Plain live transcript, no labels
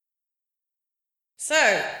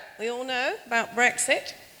So, we all know about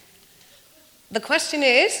Brexit. The question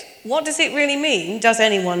is, what does it really mean? Does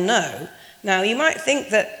anyone know? Now, you might think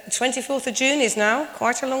that the 24th of June is now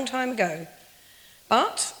quite a long time ago.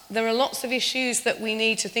 But there are lots of issues that we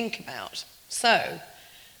need to think about. So,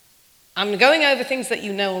 I'm going over things that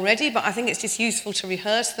you know already, but I think it's just useful to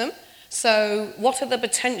rehearse them. So, what are the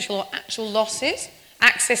potential or actual losses?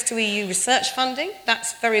 Access to EU research funding,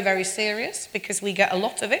 that's very, very serious because we get a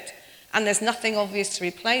lot of it and there's nothing obvious to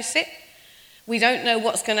replace it. We don't know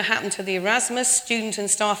what's going to happen to the Erasmus student and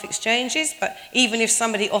staff exchanges, but even if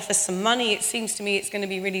somebody offers some money, it seems to me it's going to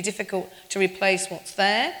be really difficult to replace what's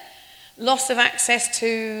there. Loss of access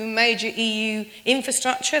to major EU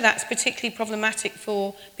infrastructure, that's particularly problematic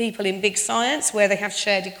for people in big science where they have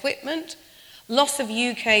shared equipment. Loss of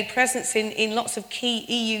UK presence in lots of key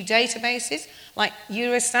EU databases like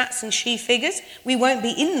Eurostats and SHE figures. We won't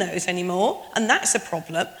be in those anymore, and that's a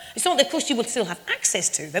problem. It's not that, of course, you will still have access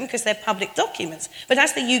to them because they're public documents, but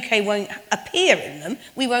as the UK won't appear in them,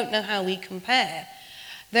 we won't know how we compare.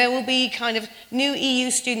 There will be kind of new EU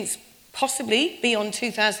students possibly beyond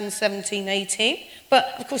 2017-18,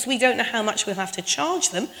 but of course we don't know how much we'll have to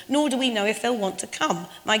charge them, nor do we know if they'll want to come.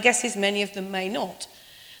 My guess is many of them may not.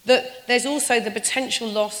 That there's also the potential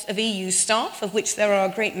loss of EU staff, of which there are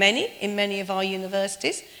a great many in many of our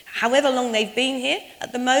universities. However long they've been here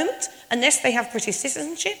at the moment, unless they have British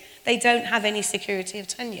citizenship, they don't have any security of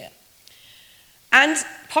tenure. And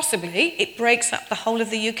possibly it breaks up the whole of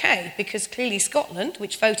the UK, because clearly Scotland,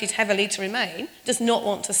 which voted heavily to remain, does not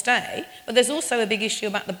want to stay. But there's also a big issue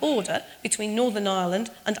about the border between Northern Ireland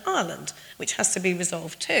and Ireland, which has to be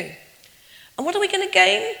resolved too. And what are we going to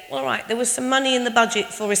gain? Well, right, there was some money in the budget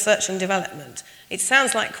for research and development. It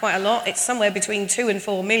sounds like quite a lot. It's somewhere between 2 and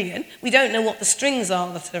 4 million. We don't know what the strings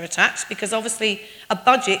are that are attached, because obviously a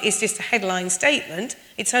budget is just a headline statement.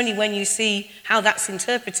 It's only when you see how that's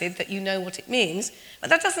interpreted that you know what it means. But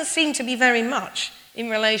that doesn't seem to be very much in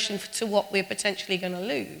relation to what we're potentially going to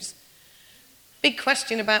lose. Big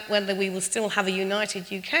question about whether we will still have a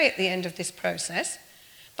united UK at the end of this process.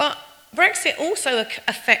 But Brexit also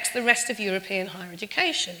affects the rest of European higher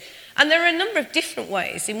education. And there are a number of different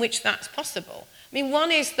ways in which that's possible. I mean,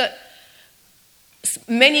 one is that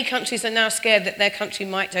many countries are now scared that their country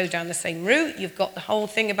might go down the same route. You've got the whole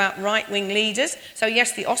thing about right-wing leaders. So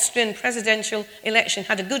yes, the Austrian presidential election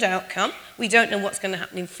had a good outcome. We don't know what's going to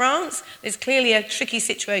happen in France. There's clearly a tricky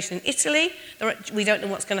situation in Italy. We don't know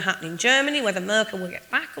what's going to happen in Germany, whether Merkel will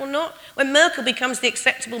get back or not. When Merkel becomes the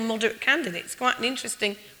acceptable moderate candidate, it's quite an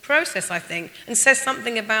interesting process, I think, and says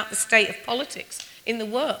something about the state of politics in the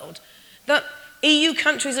world. That EU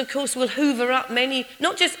countries, of course, will hoover up many,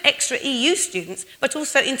 not just extra EU students, but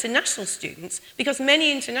also international students, because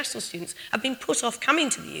many international students have been put off coming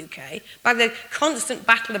to the UK by the constant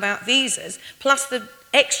battle about visas, plus the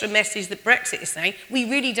extra message that Brexit is saying, we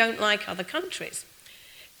really don't like other countries.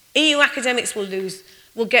 EU academics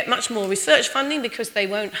will get much more research funding because they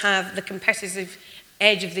won't have the competitive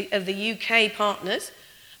edge of the UK partners.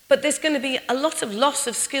 But there's going to be a lot of loss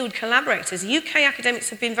of skilled collaborators. UK academics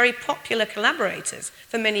have been very popular collaborators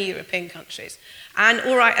for many European countries. And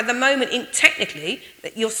all right, at the moment, technically,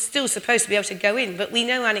 you're still supposed to be able to go in, but we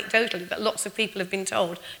know anecdotally that lots of people have been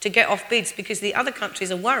told to get off bids because the other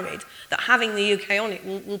countries are worried that having the UK on it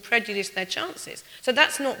will prejudice their chances. So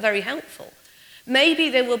that's not very helpful. Maybe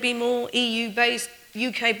there will be more EU-based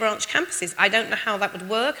UK branch campuses. I don't know how that would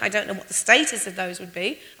work. I don't know what the status of those would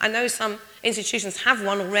be. I know some institutions have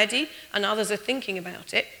one already and others are thinking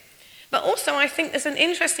about it. But also I think there's an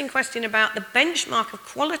interesting question about the benchmark of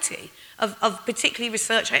quality of particularly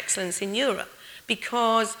research excellence in Europe,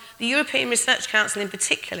 because the European Research Council in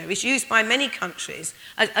particular is used by many countries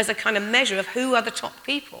as a kind of measure of who are the top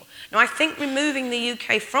people. Now I think removing the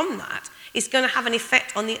UK from that is going to have an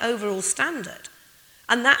effect on the overall standard.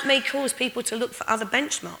 And that may cause people to look for other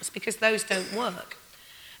benchmarks because those don't work.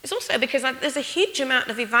 It's also because there's a huge amount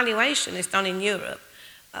of evaluation that's done in Europe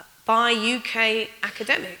by UK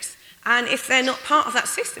academics. And if they're not part of that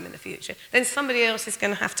system in the future, then somebody else is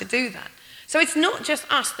going to have to do that. So it's not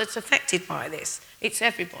just us that's affected by this, it's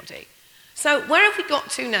everybody. So where have we got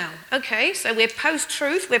to now? Okay, so we're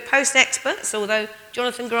post-truth, we're post-experts, although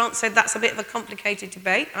Jonathan Grant said that's a bit of a complicated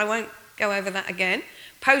debate. I won't go over that again.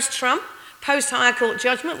 Post-Trump, post-Higher Court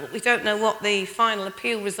judgment, we don't know what the final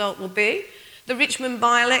appeal result will be. The Richmond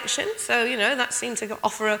by-election, so, that seemed to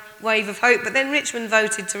offer a wave of hope, but then Richmond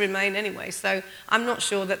voted to remain anyway, so I'm not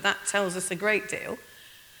sure that tells us a great deal.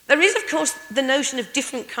 There is, of course, the notion of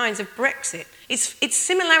different kinds of Brexit. Its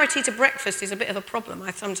similarity to breakfast is a bit of a problem,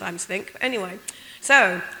 I sometimes think. But anyway,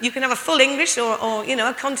 so you can have a full English or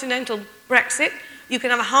a continental Brexit. You can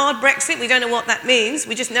have a hard Brexit. We don't know what that means.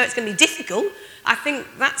 We just know it's going to be difficult. I think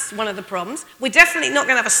that's one of the problems. We're definitely not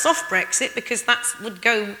going to have a soft Brexit because that would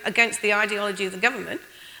go against the ideology of the government.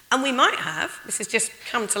 And we might have, this has just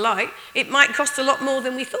come to light, it might cost a lot more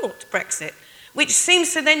than we thought, Brexit, which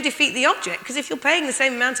seems to then defeat the object, because if you're paying the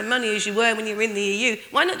same amount of money as you were when you were in the EU,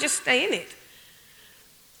 why not just stay in it?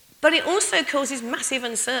 But it also causes massive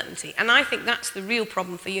uncertainty, and I think that's the real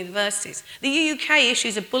problem for universities. The UK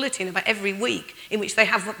issues a bulletin about every week in which they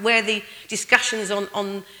have where the discussions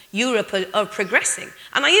on Europe are progressing.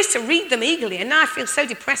 And I used to read them eagerly, and now I feel so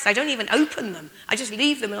depressed I don't even open them. I just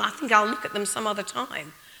leave them, and I think I'll look at them some other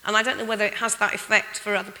time. And I don't know whether it has that effect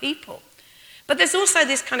for other people. But there's also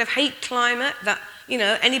this kind of hate climate that, you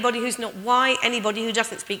know, anybody who's not white, anybody who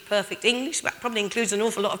doesn't speak perfect English, that probably includes an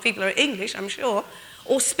awful lot of people who are English, I'm sure,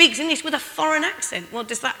 or speaks English with a foreign accent. Well,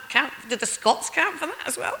 does that count? Do the Scots count for that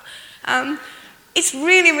as well? It's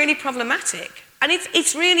really, really problematic. And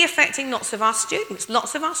it's really affecting lots of our students.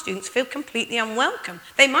 Lots of our students feel completely unwelcome.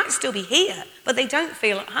 They might still be here, but they don't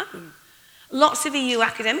feel at home. Lots of EU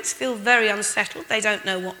academics feel very unsettled. They don't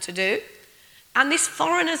know what to do. And this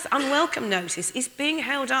foreigners unwelcome notice is being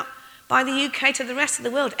held up by the UK to the rest of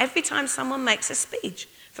the world every time someone makes a speech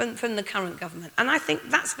from the current government. And I think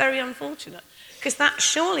that's very unfortunate, because that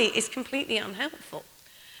surely is completely unhelpful.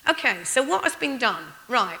 Okay, so what has been done?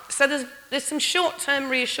 Right, so there's some short-term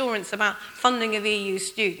reassurance about funding of EU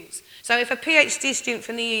students. So if a PhD student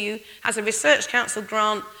from the EU has a Research Council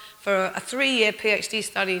grant for a 3-year PhD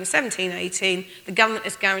study in 17-18, the government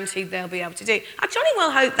has guaranteed they'll be able to do it. I jolly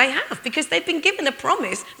well hope they have, because they've been given a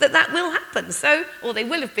promise that that will happen, or they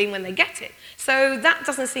will have been when they get it. So that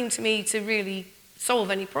doesn't seem to me to really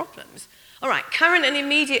solve any problems. All right, current and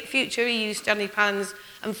immediate future EU study plans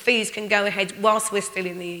and fees can go ahead whilst we're still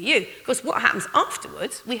in the EU. Because what happens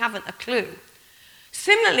afterwards, we haven't a clue.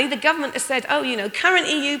 Similarly, the government has said, oh, you know, current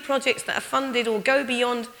EU projects that are funded or go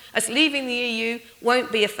beyond us leaving the EU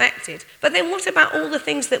won't be affected. But then what about all the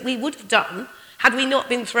things that we would have done had we not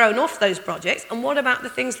been thrown off those projects? And what about the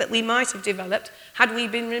things that we might have developed had we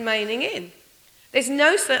been remaining in? There's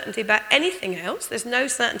no certainty about anything else. There's no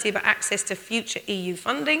certainty about access to future EU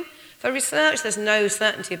funding for research. There's no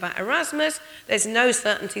certainty about Erasmus. There's no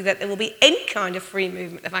certainty that there will be any kind of free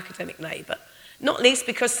movement of academic labour. Not least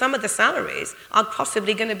because some of the salaries are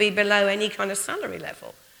possibly going to be below any kind of salary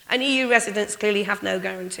level. And EU residents clearly have no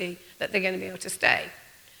guarantee that they're going to be able to stay.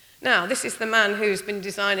 Now, this is the man who's been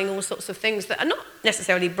designing all sorts of things that are not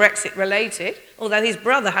necessarily Brexit related, although his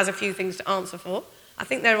brother has a few things to answer for. I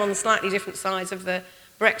think they're on slightly different sides of the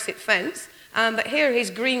Brexit fence. But here his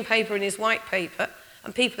green paper and his white paper,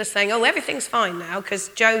 and people are saying, oh, everything's fine now because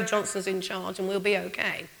Joe Johnson's in charge and we'll be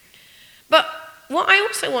okay. But what I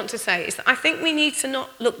also want to say is that I think we need to not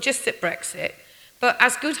look just at Brexit, but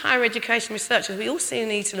as good higher education researchers, we also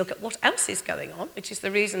need to look at what else is going on, which is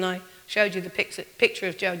the reason I showed you the picture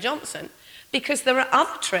of Joe Johnson, because there are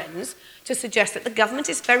other trends to suggest that the government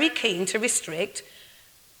is very keen to restrict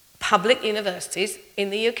public universities in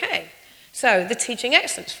the UK. So the Teaching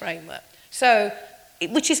Excellence Framework,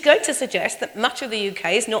 which is going to suggest that much of the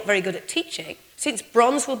UK is not very good at teaching, since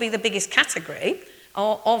bronze will be the biggest category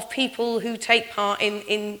of people who take part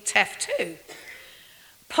in TEF2.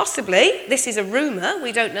 Possibly, this is a rumour,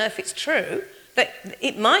 we don't know if it's true, that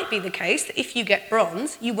it might be the case that if you get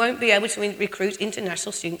bronze, you won't be able to recruit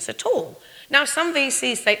international students at all. Now, some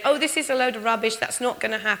VCs say, oh, this is a load of rubbish, that's not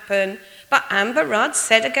going to happen. But Amber Rudd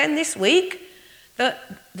said again this week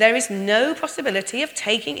that there is no possibility of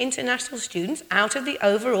taking international students out of the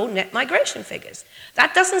overall net migration figures.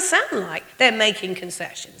 That doesn't sound like they're making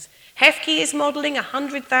concessions. HEFKE is modelling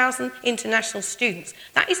 100,000 international students.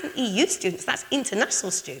 That isn't EU students, that's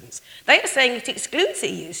international students. They are saying it excludes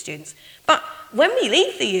EU students. But when we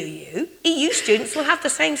leave the EU students will have the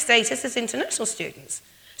same status as international students.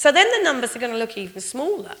 So then the numbers are going to look even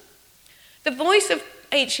smaller. The voice of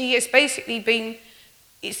HE has basically been,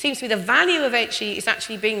 it seems to be the value of HE is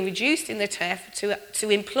actually being reduced in the TEF to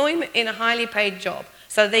employment in a highly paid job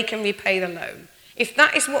so they can repay the loan. If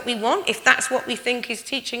that is what we want, if that's what we think is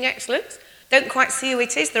teaching excellence, don't quite see who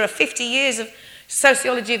it is. There are 50 years of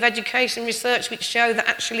sociology of education research which show that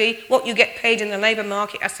actually what you get paid in the labour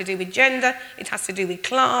market has to do with gender, it has to do with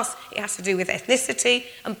class, it has to do with ethnicity,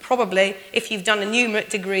 and probably if you've done a numerate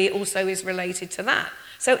degree it also is related to that.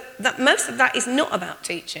 So that most of that is not about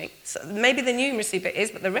teaching. So maybe the numeracy bit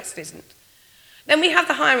is, but the rest isn't. Then we have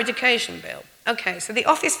the higher education bill. Okay, so the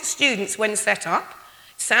Office for Students, when set up,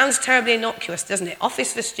 sounds terribly innocuous, doesn't it?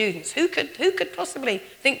 Office for Students. Who could possibly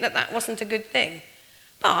think that that wasn't a good thing?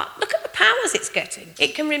 But look at the powers it's getting.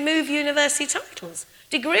 It can remove university titles,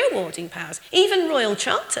 degree awarding powers, even royal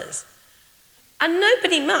charters. And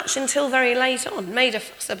nobody much until very late on made a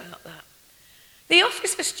fuss about that. The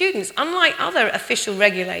Office for Students, unlike other official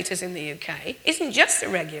regulators in the UK, isn't just a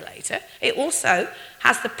regulator, it also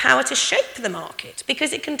has the power to shape the market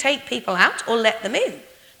because it can take people out or let them in.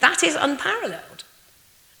 That is unparalleled.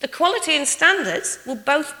 The quality and standards will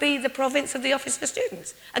both be the province of the Office for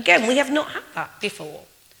Students. Again, we have not had that before.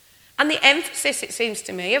 And the emphasis, it seems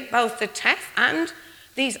to me, of both the TEF and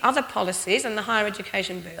these other policies and the Higher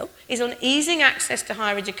Education Bill is on easing access to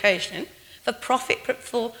higher education for profit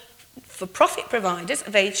providers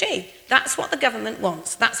of HE. That's what the government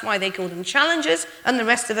wants. That's why they call them challengers and the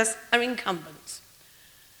rest of us are incumbents.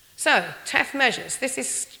 So, TEF measures. This is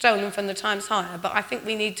stolen from the Times Higher, but I think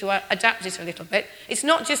we need to adapt it a little bit. It's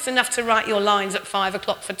not just enough to write your lines at 5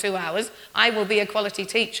 o'clock for 2 hours. I will be a quality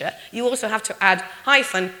teacher. You also have to add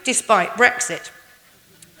hyphen despite Brexit.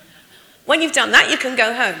 When you've done that, you can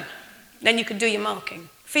go home. Then you can do your marking.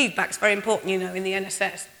 Feedback's very important, you know, in the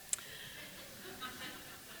NSS.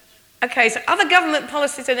 Okay, so other government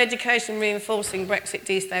policies in education reinforcing Brexit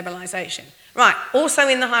destabilisation. Right, also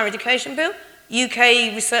in the Higher Education Bill,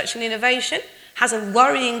 UK research and innovation has a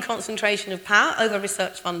worrying concentration of power over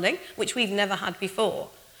research funding, which we've never had before.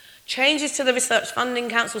 Changes to the Research Funding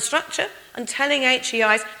Council structure and telling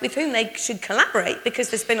HEIs with whom they should collaborate, because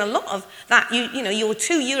there's been a lot of that, you know, you're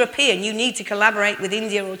too European, you need to collaborate with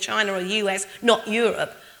India or China or US, not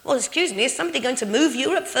Europe. Well, excuse me, is somebody going to move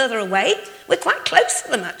Europe further away? We're quite close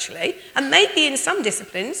to them, actually, and maybe in some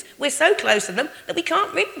disciplines we're so close to them that we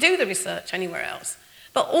can't really do the research anywhere else.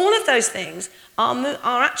 But all of those things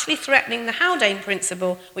are actually threatening the Haldane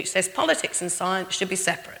principle, which says politics and science should be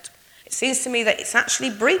separate. It seems to me that it's actually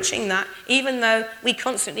breaching that, even though we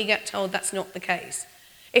constantly get told that's not the case.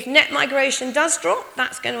 If net migration does drop,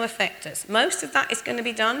 that's going to affect us. Most of that is going to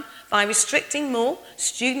be done by restricting more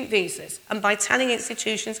student visas and by telling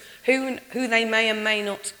institutions who they may and may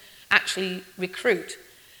not actually recruit.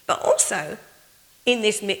 But also, in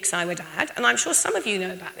this mix, I would add, and I'm sure some of you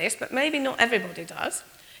know about this, but maybe not everybody does,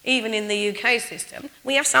 even in the UK system,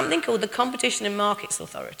 we have something called the Competition and Markets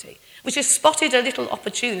Authority, which has spotted a little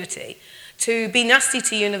opportunity to be nasty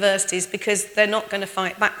to universities because they're not going to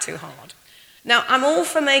fight back too hard. Now, I'm all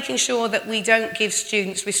for making sure that we don't give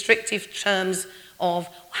students restrictive terms of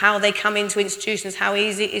how they come into institutions, how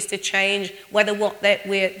easy it is to change, whether what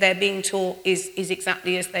they're being taught is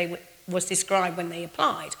exactly as was described when they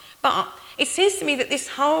applied. But it seems to me that this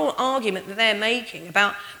whole argument that they're making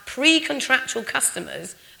about pre-contractual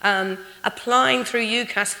customers applying through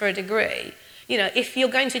UCAS for a degree, you know, if you're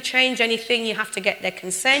going to change anything, you have to get their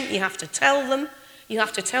consent, you have to tell them, you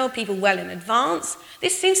have to tell people well in advance.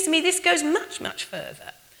 This seems to me this goes much, much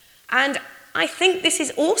further. And I think this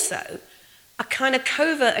is also a kind of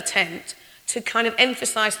covert attempt to kind of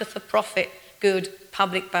emphasise the for-profit, good,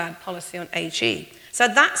 public bad policy on HE. So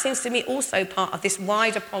that seems to me also part of this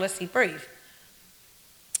wider policy brief.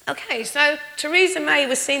 Okay, so Theresa May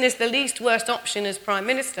was seen as the least worst option as Prime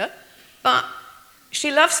Minister, but she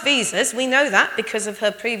loves visas, we know that because of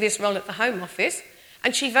her previous role at the Home Office,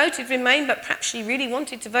 and she voted Remain, but perhaps she really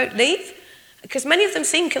wanted to vote Leave, because many of them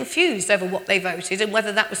seemed confused over what they voted and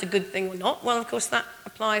whether that was a good thing or not. Well, of course, that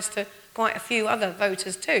applies to quite a few other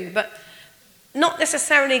voters too, but not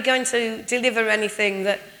necessarily going to deliver anything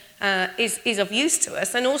that is of use to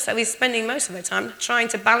us, and also is spending most of her time trying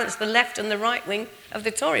to balance the left and the right wing of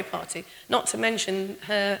the Tory party, not to mention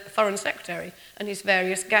her Foreign Secretary and his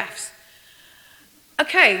various gaffes.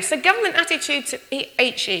 Okay, so government attitude to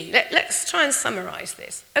HE. Let's try and summarise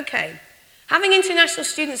this. Okay, having international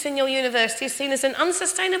students in your university is seen as an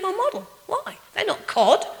unsustainable model. Why? They're not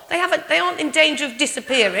cod. They aren't in danger of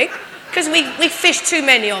disappearing because we fish too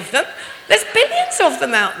many of them. There's billions of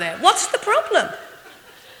them out there. What's the problem?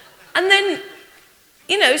 And then,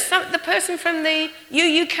 you know, the person from the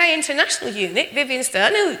UK International Unit, Vivian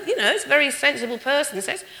Stern, who, you know, is a very sensible person,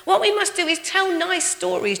 says, what we must do is tell nice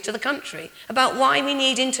stories to the country about why we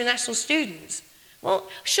need international students. Well,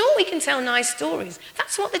 sure we can tell nice stories.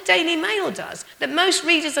 That's what the Daily Mail does. That most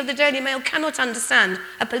readers of the Daily Mail cannot understand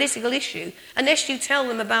a political issue unless you tell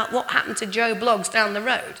them about what happened to Joe Bloggs down the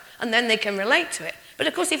road, and then they can relate to it. But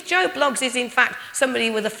of course, if Joe Bloggs is in fact somebody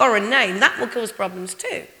with a foreign name, that will cause problems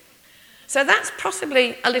too. So that's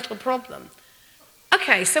possibly a little problem.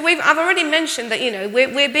 Okay, so I've already mentioned that, you know,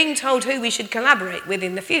 we're being told who we should collaborate with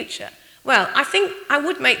in the future. Well, I think I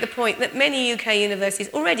would make the point that many UK universities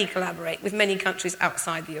already collaborate with many countries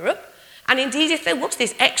outside Europe. And indeed, if there was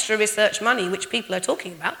this extra research money which people are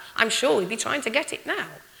talking about, I'm sure we'd be trying to get it now.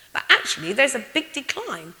 But actually, there's a big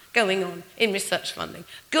decline going on in research funding.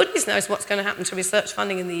 Goodness knows what's going to happen to research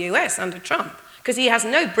funding in the US under Trump. because he has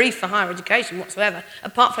no brief for higher education whatsoever,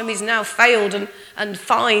 apart from he's now failed and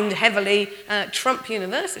fined heavily Trump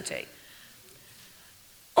University.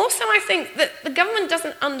 Also, I think that the government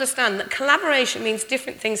doesn't understand that collaboration means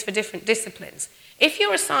different things for different disciplines. If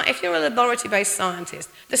you're a laboratory-based scientist,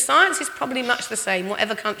 the science is probably much the same,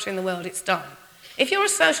 whatever country in the world it's done. If you're a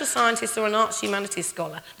social scientist or an arts humanities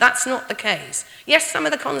scholar, that's not the case. Yes, some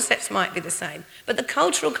of the concepts might be the same, but the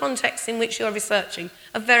cultural contexts in which you're researching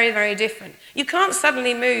are very, very different. You can't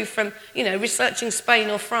suddenly move from, researching Spain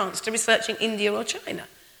or France to researching India or China.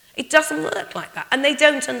 It doesn't work like that, and they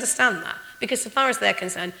don't understand that, because as far as they're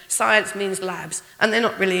concerned, science means labs, and they're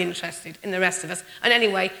not really interested in the rest of us. And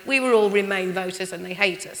anyway, we were all Remain voters, and they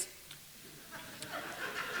hate us.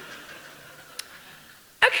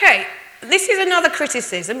 Okay. This is another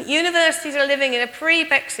criticism. Universities are living in a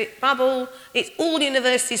pre-Brexit bubble. It's all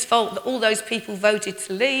universities' fault that all those people voted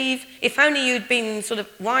to leave. If only you'd been sort of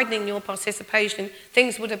widening your participation,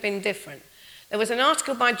 things would have been different. There was an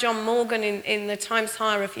article by John Morgan in the Times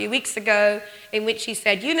Higher a few weeks ago in which he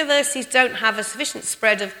said, universities don't have a sufficient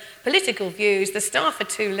spread of political views, the staff are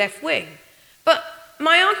too left-wing. But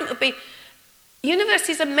my argument would be,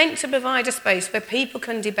 universities are meant to provide a space where people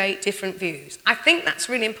can debate different views. I think that's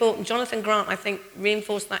really important. Jonathan Grant, I think,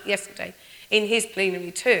 reinforced that yesterday in his plenary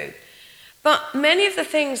too. But many of the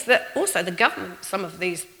things that also the government,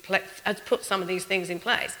 has put some of these things in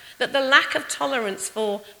place, that the lack of tolerance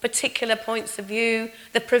for particular points of view,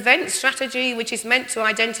 the PREVENT strategy, which is meant to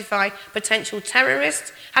identify potential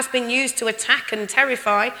terrorists, has been used to attack and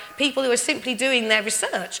terrify people who are simply doing their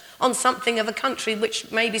research on something of a country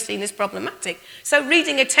which may be seen as problematic. So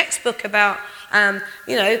reading a textbook about,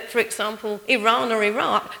 for example, Iran or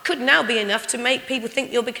Iraq could now be enough to make people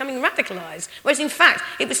think you're becoming radicalised. Whereas in fact,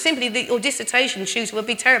 it was simply that your dissertation tutor would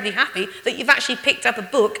be terribly happy that you've actually picked up a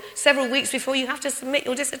book several weeks before you have to submit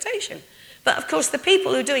your dissertation. But of course, the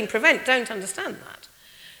people who are doing PREVENT don't understand that.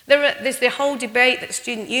 There's the whole debate that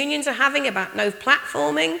student unions are having about no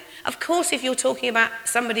platforming. Of course, if you're talking about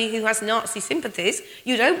somebody who has Nazi sympathies,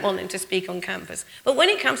 you don't want them to speak on campus. But when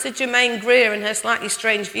it comes to Germaine Greer and her slightly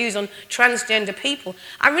strange views on transgender people,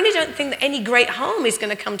 I really don't think that any great harm is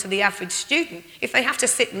going to come to the average student if they have to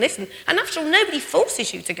sit and listen. And after all, nobody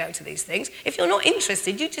forces you to go to these things. If you're not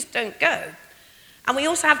interested, you just don't go. And we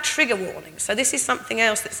also have trigger warnings. So this is something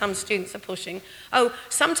else that some students are pushing. Oh,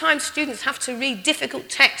 sometimes students have to read difficult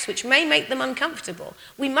texts which may make them uncomfortable.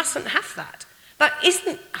 We mustn't have that. But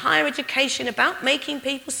isn't higher education about making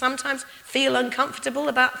people sometimes feel uncomfortable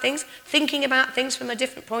about things, thinking about things from a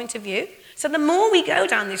different point of view? So the more we go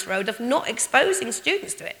down this road of not exposing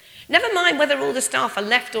students to it, never mind whether all the staff are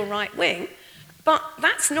left or right wing, but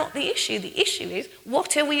that's not the issue. The issue is,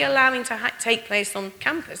 what are we allowing to take place on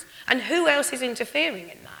campus? And who else is interfering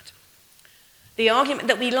in that? The argument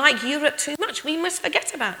that we like Europe too much, we must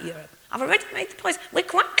forget about Europe. I've already made the point. We're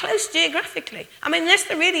quite close geographically. I mean, unless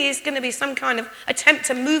there really is going to be some kind of attempt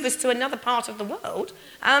to move us to another part of the world,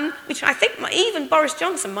 which I think even Boris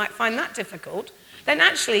Johnson might find that difficult, then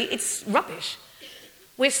actually it's rubbish.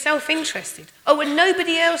 We're self-interested. Oh, and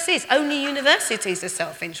nobody else is. Only universities are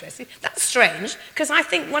self-interested. That's strange, because I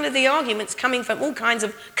think one of the arguments coming from all kinds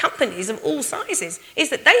of companies of all sizes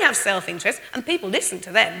is that they have self-interest and people listen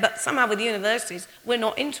to them, but somehow with universities, we're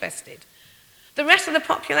not interested. The rest of the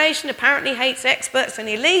population apparently hates experts and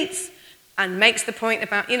elites and makes the point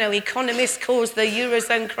about, economists caused the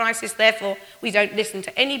Eurozone crisis, therefore we don't listen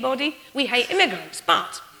to anybody. We hate immigrants,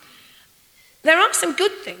 but there are some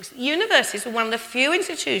good things. Universities were one of the few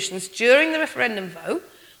institutions during the referendum vote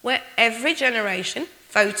where every generation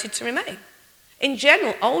voted to remain. In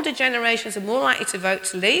general, older generations are more likely to vote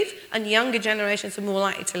to leave, and younger generations are more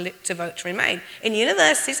likely to vote to remain. In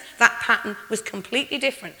universities, that pattern was completely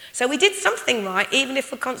different. So we did something right, even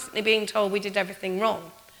if we're constantly being told we did everything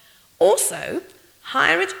wrong. Also,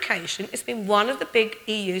 higher education has been one of the big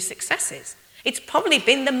EU successes. It's probably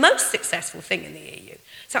been the most successful thing in the EU.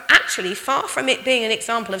 So actually, far from it being an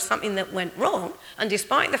example of something that went wrong, and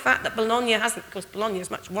despite the fact that Bologna hasn't, of course Bologna is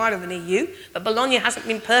much wider than EU, but Bologna hasn't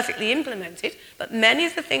been perfectly implemented, but many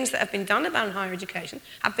of the things that have been done about higher education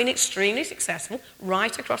have been extremely successful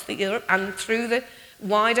right across Europe and through the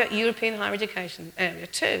wider European higher education area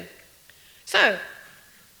too. So,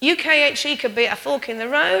 UKHE could be a fork in the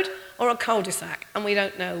road or a cul-de-sac, and we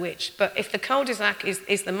don't know which. But if the cul-de-sac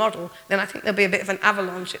is the model, then I think there'll be a bit of an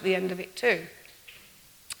avalanche at the end of it too.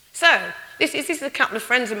 So, this is a couple of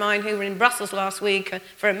friends of mine who were in Brussels last week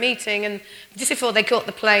for a meeting, and just before they caught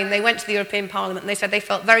the plane, they went to the European Parliament and they said they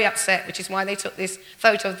felt very upset, which is why they took this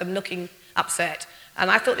photo of them looking upset. And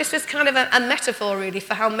I thought this was kind of a metaphor, really,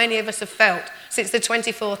 for how many of us have felt since the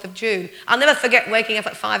 24th of June. I'll never forget waking up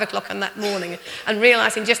at 5 o'clock on that morning and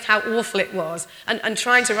realising just how awful it was, and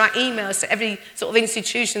trying to write emails to every sort of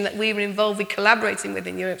institution that we were involved with collaborating with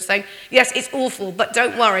in Europe, saying, yes, it's awful, but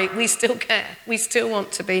don't worry, we still care. We still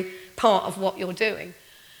want to be part of what you're doing.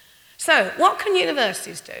 So, what can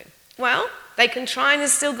universities do? Well, they can try and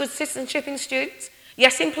instill good citizenship in students.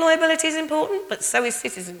 Yes, employability is important, but so is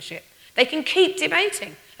citizenship. They can keep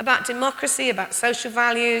debating about democracy, about social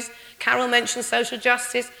values. Carol mentioned social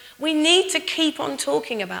justice. We need to keep on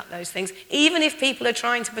talking about those things, even if people are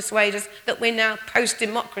trying to persuade us that we're now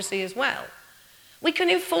post-democracy as well. We can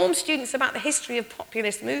inform students about the history of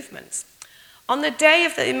populist movements. On the day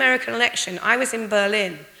of the American election, I was in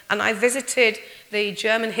Berlin, and I visited the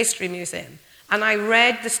German History Museum, and I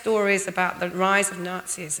read the stories about the rise of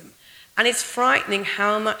Nazism. And it's frightening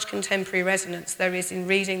how much contemporary resonance there is in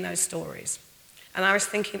reading those stories. And I was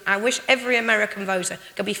thinking, I wish every American voter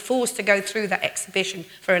could be forced to go through that exhibition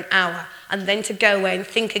for an hour and then to go away and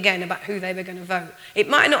think again about who they were going to vote. It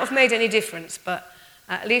might not have made any difference, but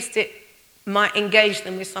at least it might engage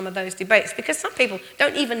them with some of those debates, because some people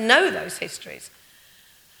don't even know those histories.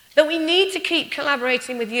 That we need to keep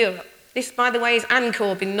collaborating with Europe. This, by the way, is Anne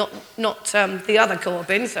Corbyn, not the other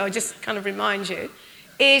Corbyn, so I just kind of remind you,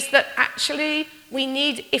 is that actually we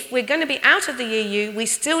need, if we're going to be out of the EU, we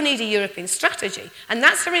still need a European strategy. And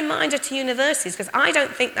that's a reminder to universities, because I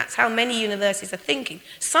don't think that's how many universities are thinking.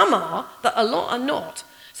 Some are, but a lot are not.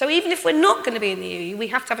 So even if we're not going to be in the EU, we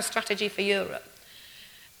have to have a strategy for Europe.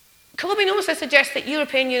 Corbyn also suggests that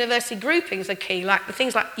European university groupings are key, like the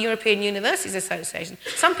things like European Universities Association.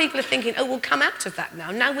 Some people are thinking, oh, we'll come out of that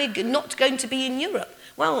now. Now we're not going to be in Europe.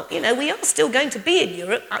 Well, you know, we are still going to be in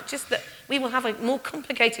Europe, just that we will have a more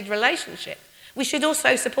complicated relationship. We should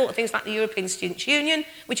also support things like the European Students' Union,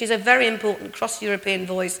 which is a very important cross-European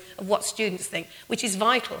voice of what students think, which is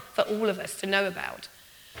vital for all of us to know about.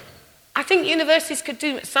 I think universities could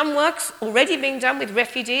do some work's already being done with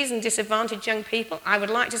refugees and disadvantaged young people. I would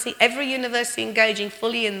like to see every university engaging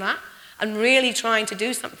fully in that and really trying to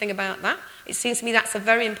do something about that. It seems to me that's a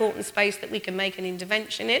very important space that we can make an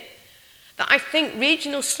intervention in. That I think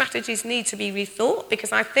regional strategies need to be rethought,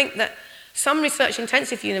 because I think that some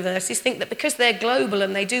research-intensive universities think that because they're global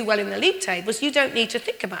and they do well in the league tables, you don't need to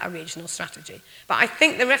think about a regional strategy. But I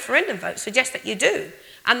think the referendum vote suggests that you do,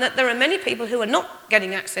 and that there are many people who are not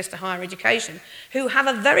getting access to higher education who have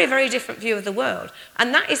a very, very different view of the world.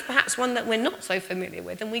 And that is perhaps one that we're not so familiar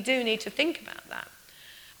with, and we do need to think about that.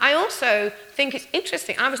 I also think it's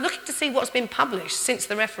interesting. I was looking to see what's been published since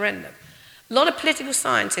the referendum. A lot of political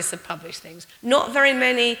scientists have published things. Not very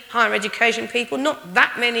many higher education people, not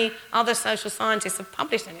that many other social scientists have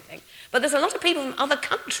published anything. But there's a lot of people from other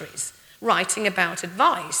countries writing about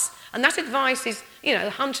advice. And that advice is, you know,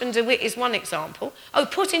 Hunter and DeWitt is one example. Oh,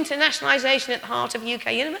 put internationalisation at the heart of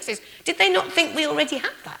UK universities. Did they not think we already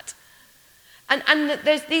had that? And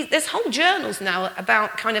there's whole journals now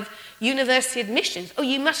about kind of university admissions. Oh,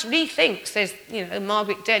 you must rethink, says, you know,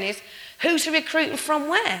 Margaret Dennis, who to recruit and from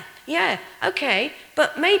where. Yeah, okay,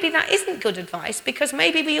 but maybe that isn't good advice, because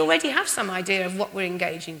maybe we already have some idea of what we're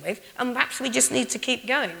engaging with, and perhaps we just need to keep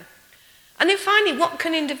going. And then finally, what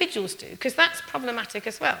can individuals do? Because that's problematic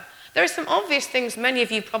as well. There are some obvious things, many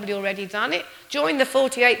of you probably already done it. Join the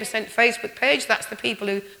 48% Facebook page, that's the people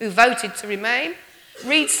who voted to remain.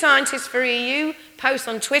 Read Scientists for EU, posts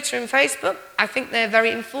on Twitter and Facebook. I think they're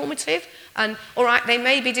very informative. And all right, they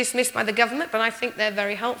may be dismissed by the government, but I think they're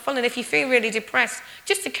very helpful. And if you feel really depressed,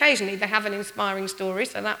 just occasionally they have an inspiring story,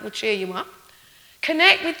 so that will cheer you up.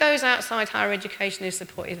 Connect with those outside higher education who are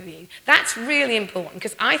supportive of you. That's really important,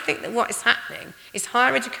 because I think that what is happening is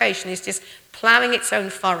higher education is just ploughing its own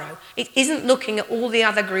furrow. It isn't looking at all the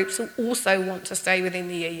other groups who also want to stay within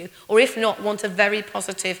the EU, or if not, want a very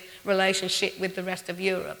positive relationship with the rest of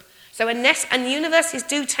Europe. So and universities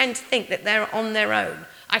do tend to think that they're on their own.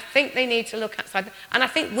 I think they need to look outside, and I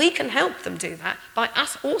think we can help them do that by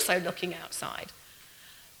us also looking outside.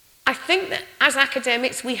 I think that as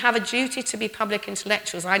academics, we have a duty to be public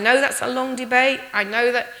intellectuals. I know that's a long debate. I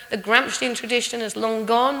know that the Gramscian tradition has long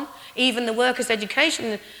gone. Even the Workers'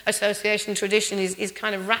 Education Association tradition is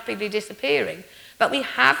kind of rapidly disappearing. But we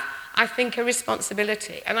have, I think, a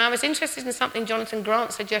responsibility. And I was interested in something Jonathan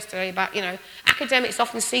Grant said yesterday about, you know, academics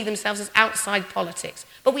often see themselves as outside politics.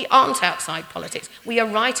 But we aren't outside politics. We are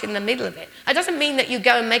right in the middle of it. It doesn't mean that you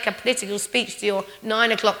go and make a political speech to your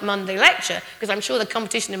 9 o'clock Monday lecture, because I'm sure the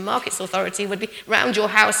Competition and Markets Authority would be round your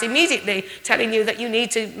house immediately telling you that you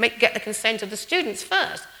need to get the consent of the students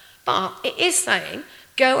first. But it is saying,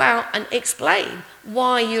 go out and explain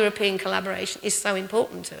why European collaboration is so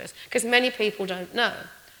important to us, because many people don't know.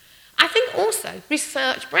 I think also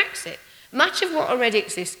research Brexit. Much of what already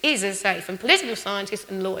exists is, as I say, from political scientists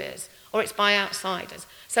and lawyers, or it's by outsiders.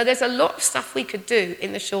 So there's a lot of stuff we could do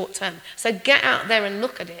in the short term. So get out there and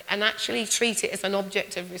look at it and actually treat it as an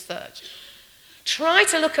object of research. Try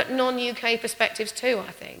to look at non-UK perspectives too,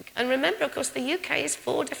 I think. And remember, of course, the UK is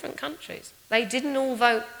 4 different countries. They didn't all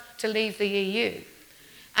vote to leave the EU.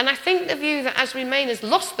 And I think the view that as Remainers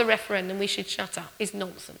lost the referendum, we should shut up is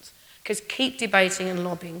nonsense. Because keep debating and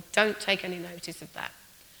lobbying. Don't take any notice of that.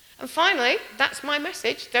 And finally, that's my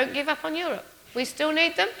message. Don't give up on Europe. We still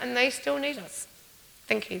need them and they still need us.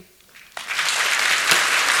 Thank you.